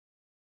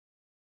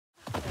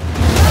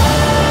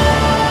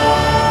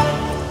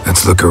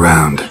Let's look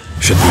around.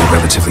 Should be a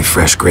relatively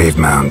fresh grave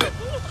mound.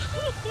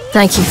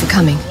 Thank you for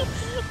coming.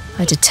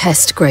 I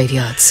detest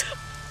graveyards,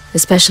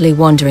 especially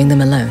wandering them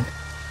alone.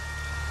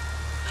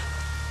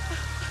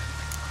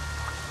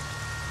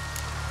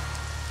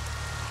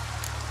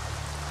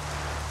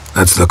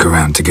 Let's look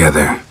around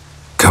together.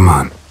 Come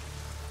on.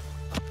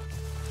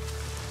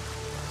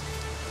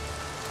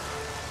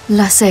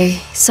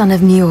 Lasse, son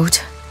of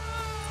Njord.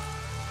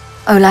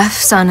 Olaf,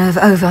 son of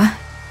Over.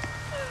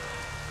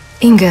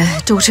 Inga,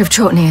 daughter of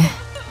Trotnir.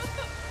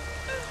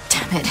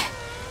 Damn it.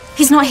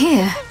 He's not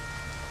here.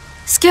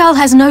 Skjall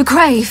has no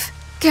grave.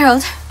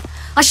 Geralt,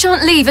 I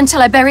shan't leave until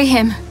I bury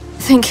him.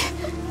 Think,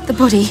 the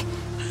body.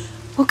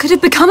 What could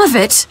have become of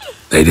it?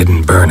 They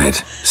didn't burn it.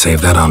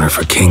 Save that honor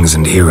for kings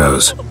and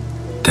heroes.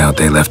 Doubt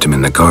they left him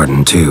in the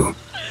garden, too.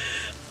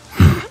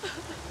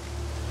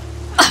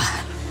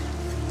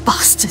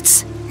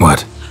 Bastards.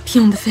 What?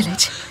 Beyond the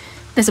village,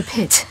 there's a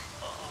pit.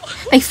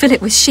 They fill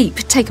it with sheep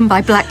taken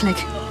by Blackleg.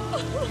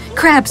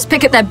 Crabs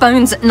pick at their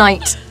bones at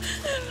night.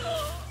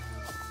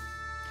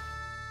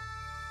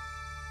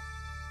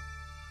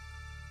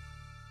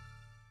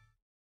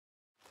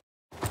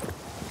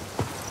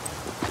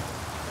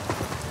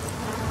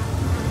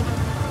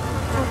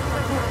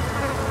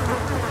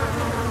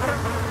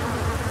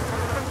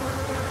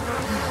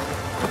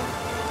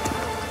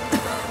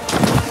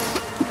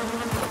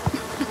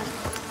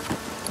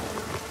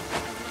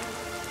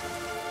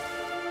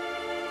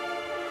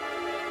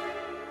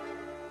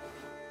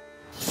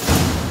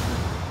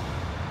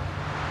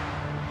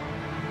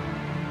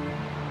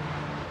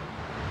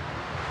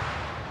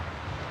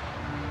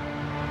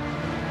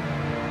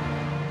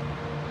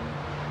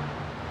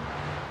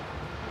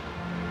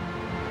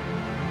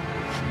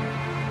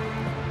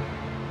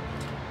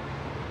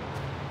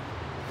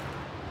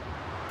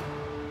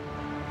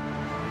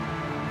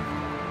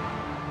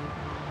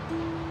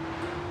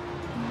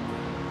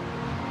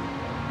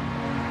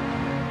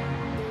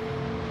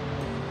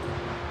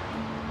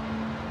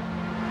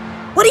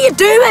 What are you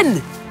doing?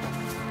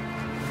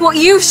 What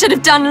you should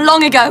have done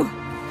long ago.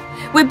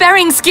 We're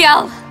burying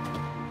Skjall.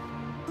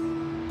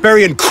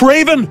 Burying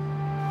Craven?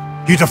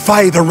 You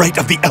defy the right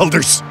of the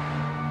elders.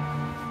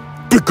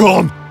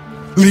 Begone!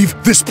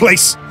 Leave this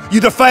place!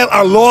 You defile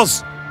our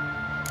laws!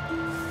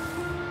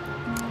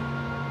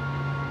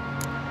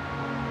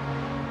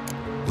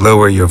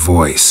 Lower your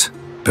voice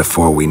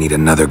before we need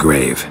another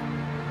grave.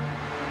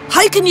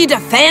 How can you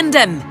defend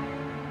him?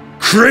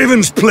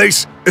 Craven's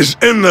place is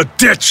in the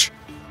ditch!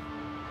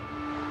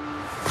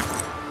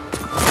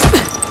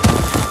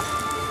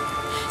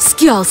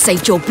 Skjall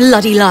saved your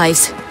bloody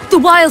lives. The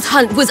Wild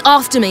Hunt was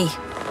after me.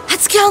 Had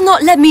Skjall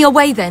not led me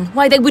away then,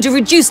 why they would have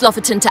reduced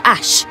Lofoten to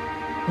ash.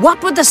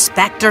 What would the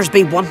spectres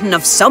be wanting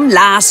of some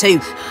lass who...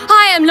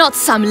 I am not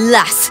some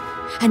lass,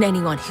 and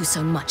anyone who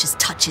so much as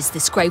touches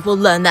this grave will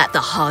learn that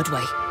the hard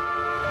way.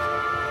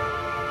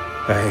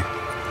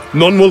 Aye.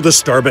 None will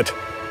disturb it.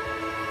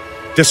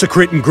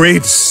 Desecrating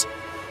graves,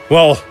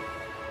 well,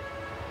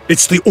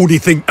 it's the only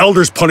thing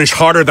elders punish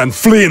harder than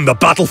fleeing the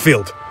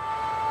battlefield.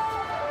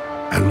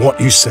 And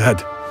what you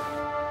said.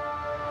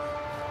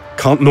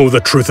 Can't know the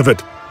truth of it.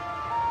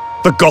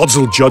 The gods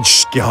will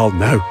judge Skjall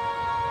now.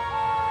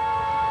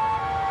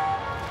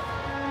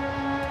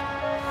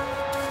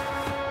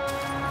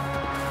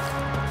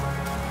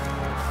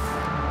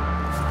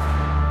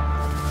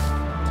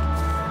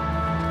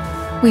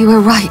 We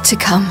were right to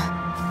come.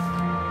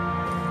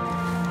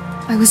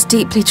 I was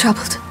deeply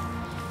troubled.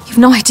 You've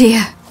no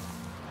idea.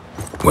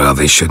 Well,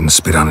 they shouldn't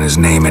spit on his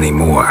name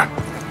anymore.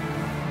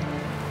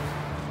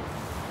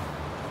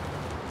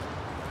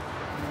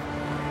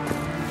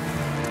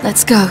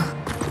 Let's go.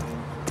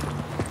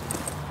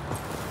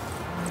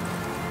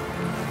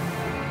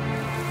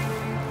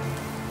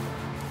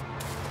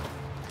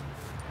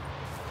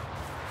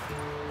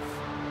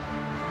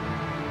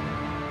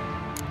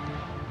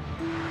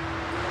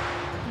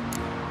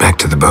 Back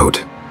to the boat.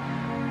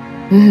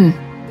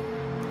 Mm-hmm.